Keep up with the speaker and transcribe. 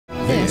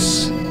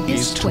This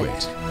is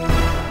Twit.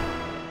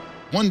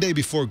 One day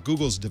before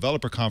Google's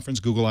developer conference,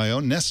 Google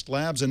I/O, Nest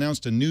Labs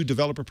announced a new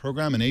developer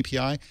program and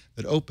API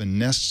that opened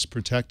Nest's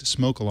Protect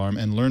smoke alarm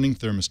and learning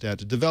thermostat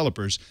to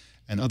developers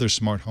and other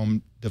smart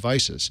home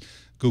devices.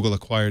 Google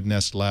acquired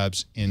Nest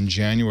Labs in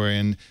January.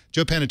 And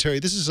Joe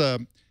Panettiere, this is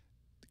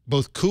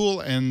both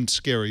cool and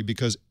scary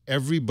because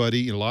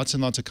everybody, lots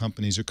and lots of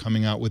companies are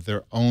coming out with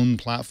their own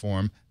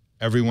platform.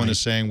 Everyone is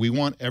saying, we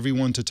want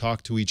everyone to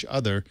talk to each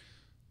other.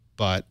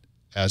 But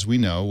as we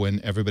know, when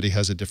everybody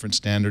has a different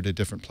standard, a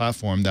different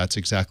platform, that's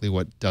exactly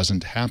what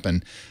doesn't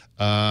happen.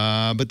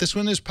 But this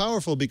one is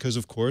powerful because,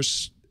 of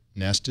course,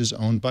 Nest is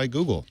owned by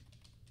Google.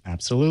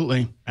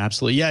 Absolutely.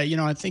 Absolutely. Yeah, you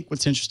know, I think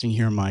what's interesting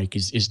here, Mike,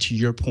 is to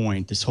your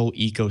point, this whole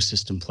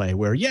ecosystem play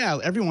where, yeah,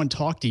 everyone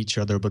talked to each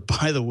other, but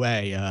by the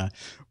way,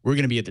 we're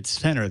going to be at the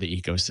center of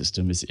the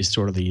ecosystem is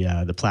sort of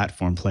the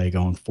platform play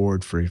going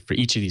forward for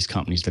each of these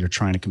companies that are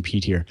trying to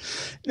compete here.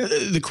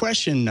 The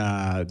question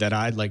that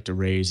I'd like to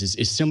raise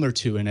is similar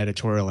to an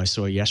editorial I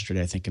saw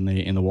yesterday, I think,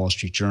 in the Wall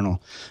Street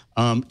Journal.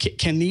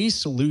 Can these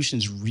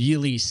solutions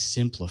really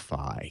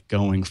simplify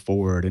going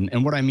forward?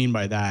 And what I mean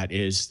by that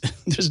is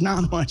there's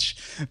not much.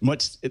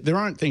 There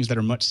aren't things that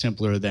are much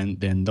simpler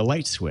than the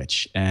light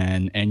switch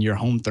and your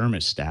home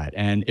thermostat.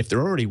 And if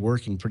they're already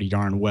working pretty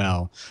darn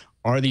well,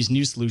 are these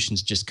new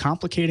solutions just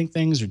complicating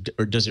things,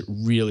 or does it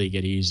really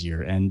get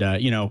easier? And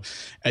you know,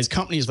 as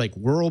companies like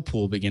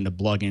Whirlpool begin to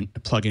plug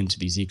into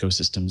these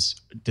ecosystems,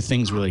 do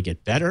things really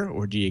get better,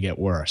 or do you get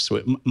worse?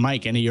 So,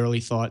 Mike, any early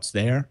thoughts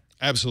there?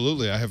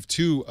 Absolutely. I have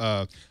two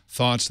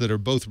thoughts that are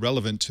both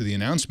relevant to the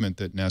announcement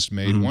that Nest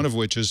made, one of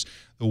which is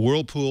the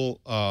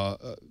Whirlpool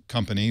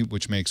company,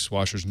 which makes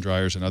washers and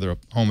dryers and other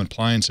home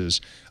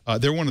appliances.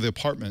 They're one of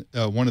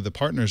the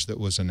partners that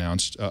was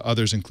announced.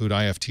 Others include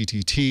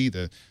IFTTT,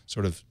 the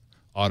sort of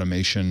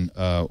automation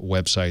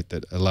website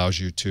that allows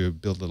you to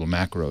build little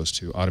macros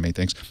to automate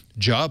things.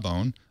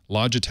 Jawbone,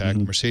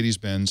 Logitech,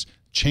 Mercedes-Benz,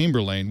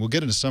 Chamberlain. We'll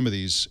get into some of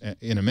these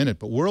in a minute,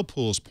 but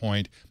Whirlpool's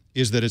point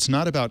is that it's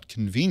not about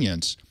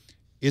convenience,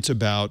 it's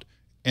about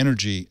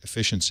energy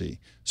efficiency.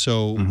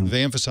 So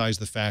they emphasize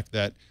the fact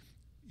that,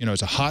 you know,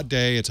 it's a hot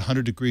day, it's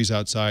 100 degrees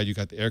outside, you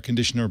got the air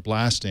conditioner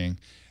blasting,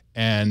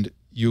 and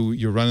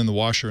you're running the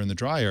washer and the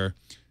dryer.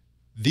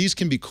 These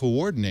can be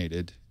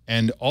coordinated,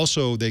 and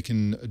also they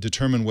can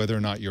determine whether or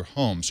not you're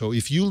home. So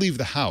if you leave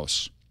the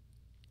house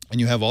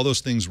and you have all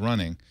those things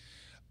running,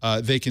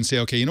 they can say,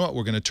 okay, you know what,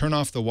 we're going to turn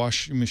off the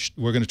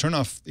we're going to turn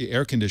off the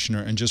air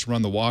conditioner and just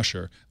run the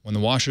washer. When the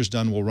washer's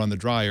done, we'll run the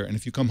dryer. And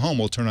if you come home,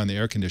 we'll turn on the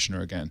air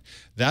conditioner again.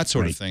 That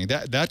sort of thing.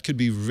 That could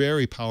be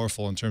very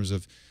powerful in terms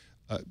of,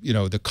 you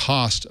know, the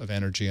cost of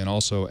energy and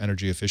also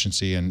energy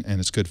efficiency, and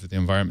it's good for the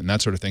environment and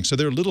that sort of thing. So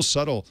there are little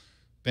subtle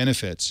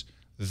benefits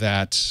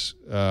that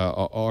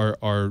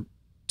are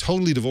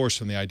totally divorced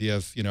from the idea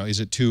of, you know, is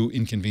it too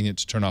inconvenient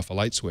to turn off a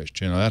light switch?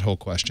 You know, that whole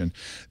question.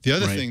 The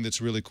other thing that's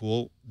really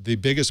cool, the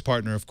biggest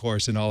partner, of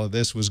course, in all of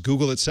this was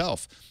Google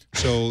itself.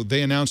 So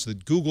they announced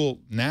that Google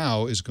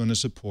now is going to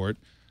support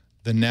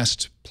the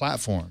Nest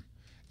platform.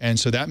 And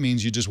so that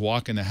means you just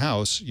walk in the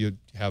house, you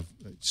have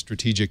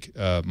strategic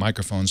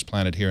microphones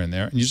planted here and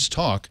there, and you just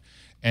talk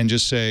and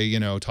just say, you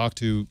know, talk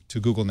to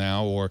Google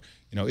now, or,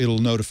 you know, it'll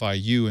notify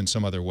you in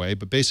some other way.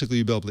 But basically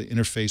you'll be able to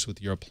interface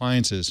with your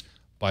appliances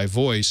by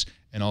voice,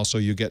 and also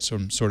you get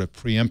some sort of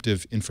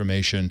preemptive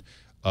information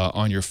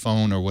on your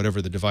phone or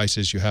whatever the device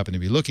is you happen to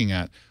be looking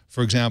at.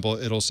 For example,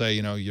 it'll say,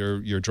 you know,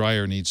 your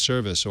dryer needs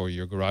service, or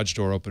your garage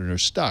door opener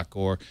is stuck,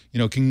 or, you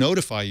know, can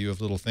notify you of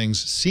little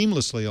things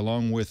seamlessly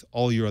along with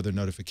all your other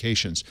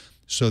notifications.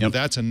 So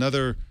that's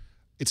another,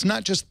 it's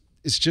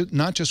just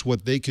not just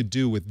what they could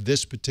do with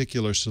this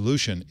particular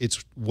solution,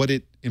 it's what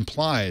it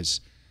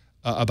implies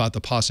about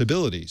the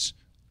possibilities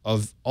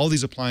of all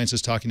these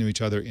appliances talking to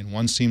each other in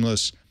one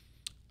seamless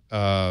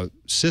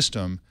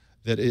system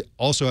that it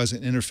also has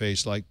an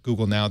interface like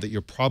Google Now that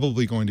you're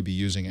probably going to be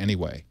using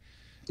anyway.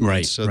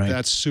 Right. So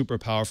that's super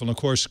powerful. And of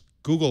course,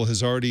 Google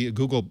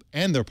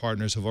and their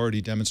partners have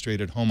already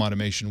demonstrated home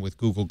automation with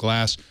Google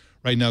Glass.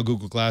 Right now,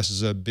 Google Glass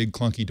is a big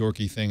clunky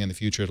dorky thing. In the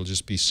future, it'll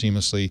just be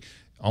seamlessly,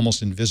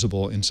 almost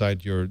invisible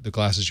inside the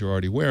glasses you're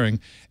already wearing.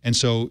 And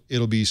so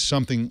it'll be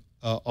something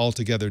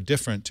altogether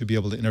different to be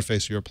able to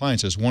interface with your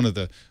appliances. One of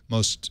the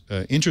most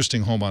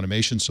interesting home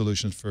automation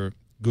solutions for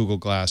Google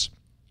Glass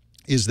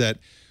is that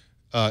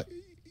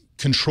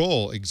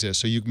control exists.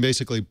 So you can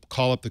basically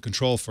call up the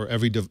control for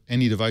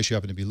any device you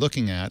happen to be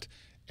looking at,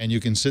 and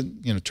you can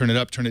turn it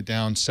up, turn it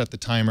down, set the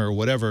timer or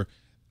whatever,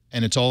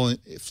 and it's all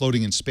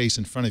floating in space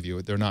in front of you.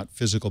 They're not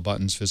physical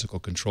buttons, physical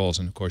controls,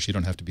 and of course you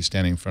don't have to be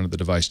standing in front of the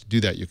device to do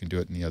that. You can do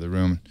it in the other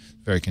room.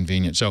 Very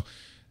convenient. So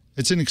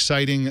it's an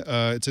exciting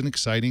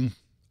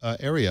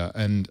area,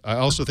 and I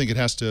also think it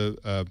has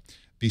to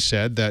be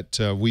said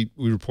that we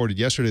reported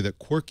yesterday that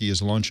Quirky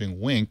is launching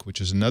Wink, which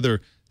is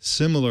another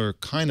similar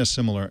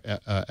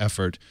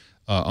effort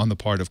on the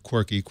part of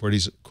Quirky.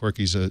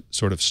 Quirky's a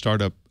sort of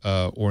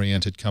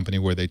startup-oriented company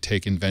where they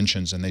take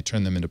inventions and they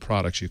turn them into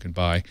products you can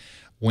buy.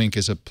 Wink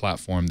is a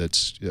platform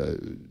that's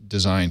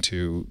designed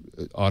to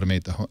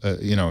automate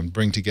and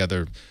bring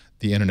together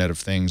the Internet of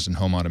Things and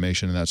home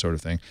automation and that sort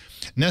of thing.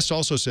 Nest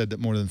also said that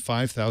more than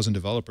 5,000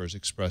 developers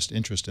expressed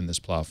interest in this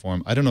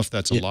platform. I don't know if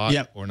that's a lot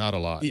or not a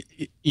lot.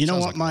 You know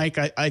what, Mike?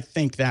 I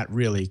think that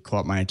really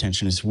caught my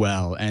attention as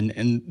well. And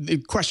the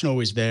question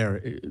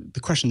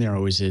there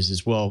always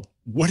is, well,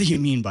 what do you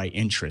mean by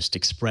interest,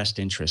 expressed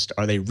interest?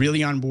 Are they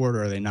really on board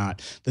or are they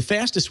not? The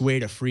fastest way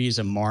to freeze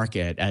a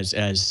market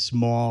as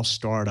small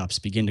startups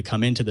begin to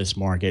come into this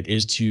market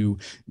is to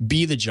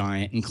be the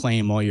giant and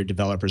claim all your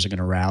developers are going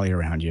to rally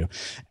around you.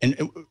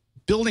 And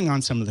building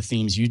on some of the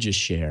themes you just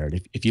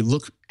shared, if you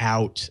look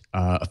out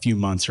a few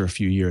months or a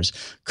few years,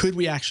 could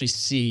we actually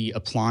see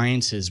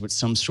appliances with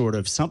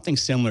something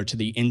similar to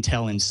the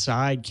Intel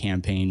Inside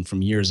campaign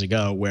from years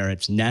ago, where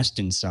it's Nest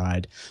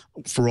Inside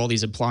for all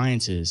these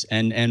appliances?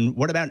 And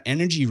what about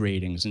energy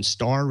ratings and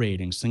star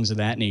ratings, things of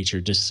that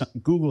nature? Does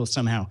Google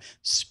somehow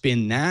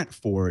spin that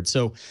forward?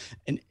 So,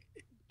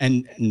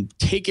 and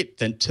take it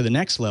then to the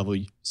next level.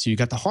 So you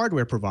got the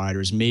hardware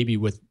providers, maybe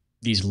with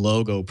these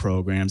logo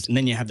programs, and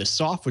then you have the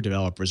software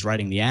developers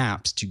writing the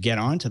apps to get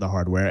onto the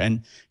hardware,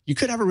 and you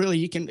could have a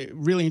really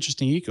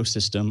interesting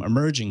ecosystem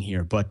emerging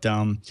here. But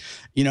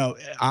you know,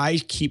 I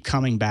keep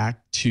coming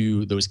back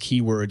to those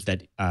keywords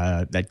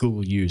that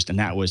Google used, and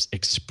that was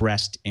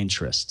expressed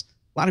interest.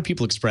 A lot of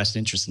people expressed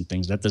interest in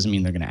things. That doesn't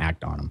mean they're going to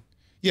act on them.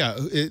 Yeah,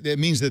 it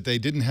means that they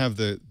didn't have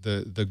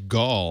the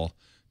gall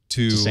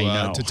to say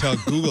no. To tell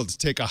Google to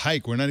take a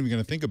hike. We're not even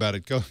going to think about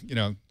it. Go, you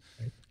know.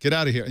 Get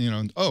out of here, you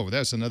know, oh,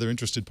 that's another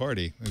interested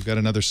party. We've got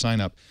another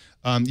sign up.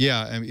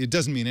 Yeah, I mean, it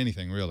doesn't mean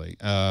anything really.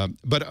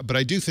 But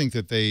I do think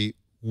that they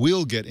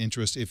will get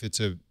interest if it's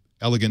a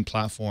elegant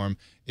platform,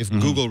 if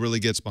Google really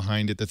gets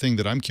behind it. The thing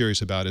that I'm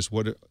curious about is,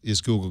 what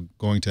is Google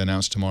going to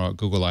announce tomorrow at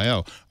Google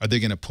I/O? Are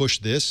they going to push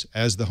this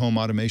as the home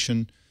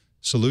automation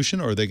solution,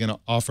 or are they going to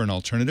offer an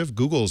alternative?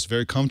 Google is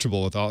very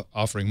comfortable with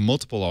offering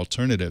multiple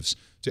alternatives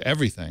to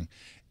everything.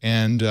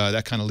 And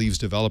that kind of leaves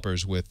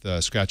developers with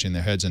scratching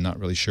their heads and not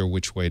really sure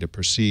which way to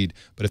proceed.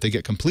 But if they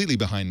get completely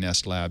behind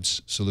Nest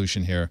Labs'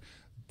 solution here,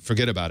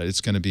 forget about it.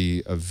 It's going to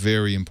be a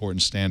very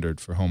important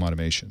standard for home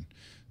automation.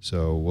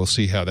 So we'll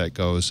see how that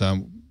goes.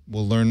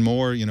 We'll learn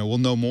more. You know, we'll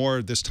know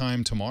more this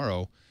time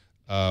tomorrow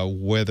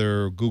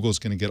whether Google's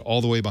going to get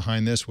all the way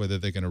behind this, whether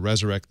they're going to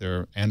resurrect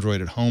their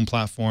Android at Home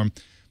platform.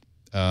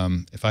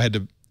 If I had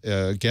to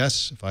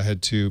guess, if I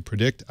had to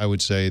predict, I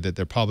would say that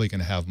they're probably going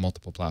to have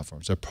multiple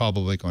platforms. They're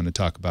probably going to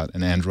talk about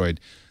an Android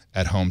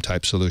at Home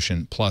type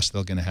solution, plus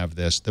they're going to have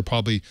this. They'll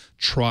probably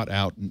trot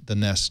out the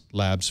Nest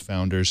Labs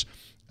founders,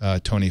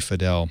 Tony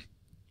Fadell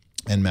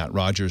and Matt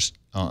Rogers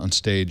on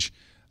stage,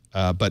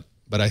 but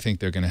I think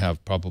they're going to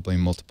have probably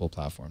multiple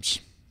platforms.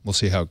 We'll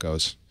see how it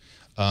goes.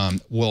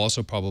 We'll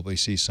also probably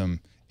see some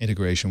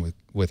integration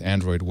with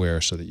Android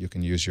Wear, so that you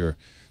can use your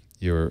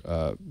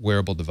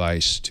wearable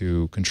device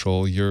to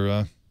control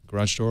your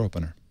garage door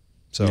opener.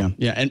 So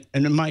yeah.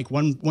 And Mike,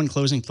 one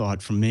closing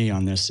thought from me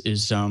on this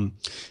is, you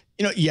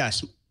know,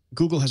 yes,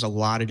 Google has a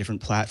lot of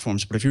different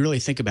platforms, but if you really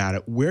think about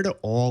it, where do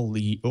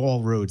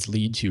all roads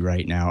lead to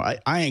right now?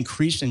 I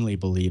increasingly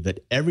believe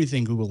that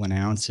everything Google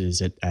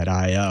announces at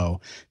I/O,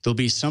 there'll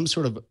be some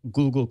sort of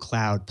Google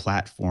Cloud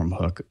platform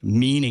hook,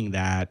 meaning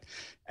that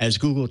as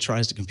Google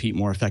tries to compete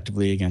more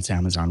effectively against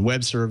Amazon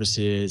Web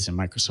Services and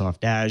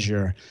Microsoft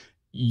Azure,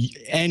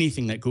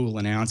 anything that Google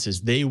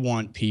announces, they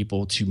want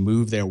people to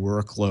move their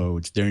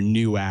workloads, their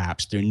new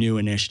apps, their new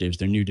initiatives,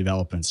 their new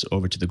developments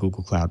over to the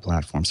Google Cloud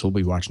platform. So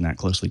we'll be watching that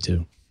closely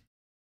too.